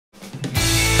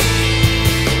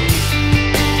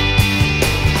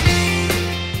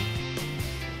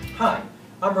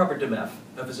I'm Robert Demeff,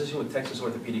 a physician with Texas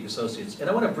Orthopedic Associates, and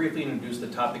I want to briefly introduce the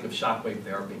topic of shockwave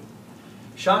therapy.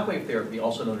 Shockwave therapy,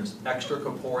 also known as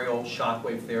extracorporeal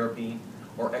shockwave therapy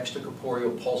or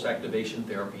extracorporeal pulse activation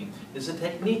therapy, is a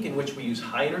technique in which we use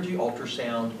high-energy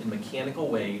ultrasound and mechanical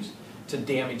waves to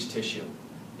damage tissue.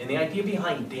 And the idea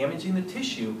behind damaging the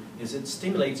tissue is it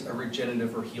stimulates a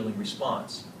regenerative or healing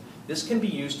response. This can be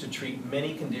used to treat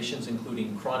many conditions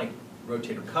including chronic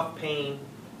rotator cuff pain,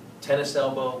 tennis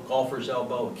elbow, golfer's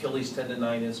elbow, Achilles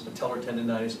tendonitis, patellar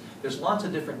tendonitis. There's lots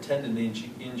of different tendon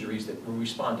injuries that will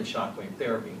respond to shockwave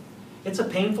therapy. It's a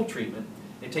painful treatment.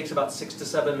 It takes about 6 to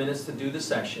 7 minutes to do the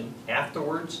session.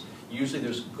 Afterwards, usually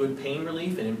there's good pain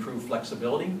relief and improved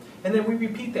flexibility. And then we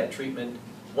repeat that treatment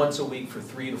once a week for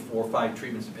 3 to 4 or 5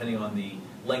 treatments depending on the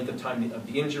length of time of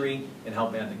the injury and how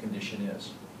bad the condition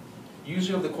is.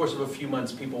 Usually over the course of a few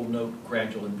months, people note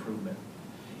gradual improvement.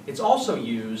 It's also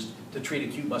used to treat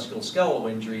acute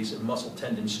musculoskeletal injuries and muscle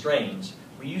tendon strains.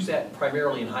 We use that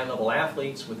primarily in high-level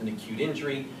athletes with an acute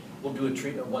injury. We'll do a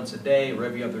treatment once a day or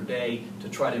every other day to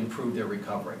try to improve their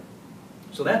recovery.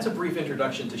 So that's a brief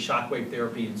introduction to shockwave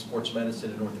therapy in sports medicine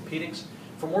and orthopedics.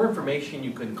 For more information,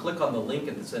 you can click on the link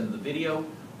at the end of the video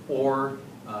or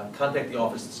contact the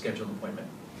office to schedule an appointment.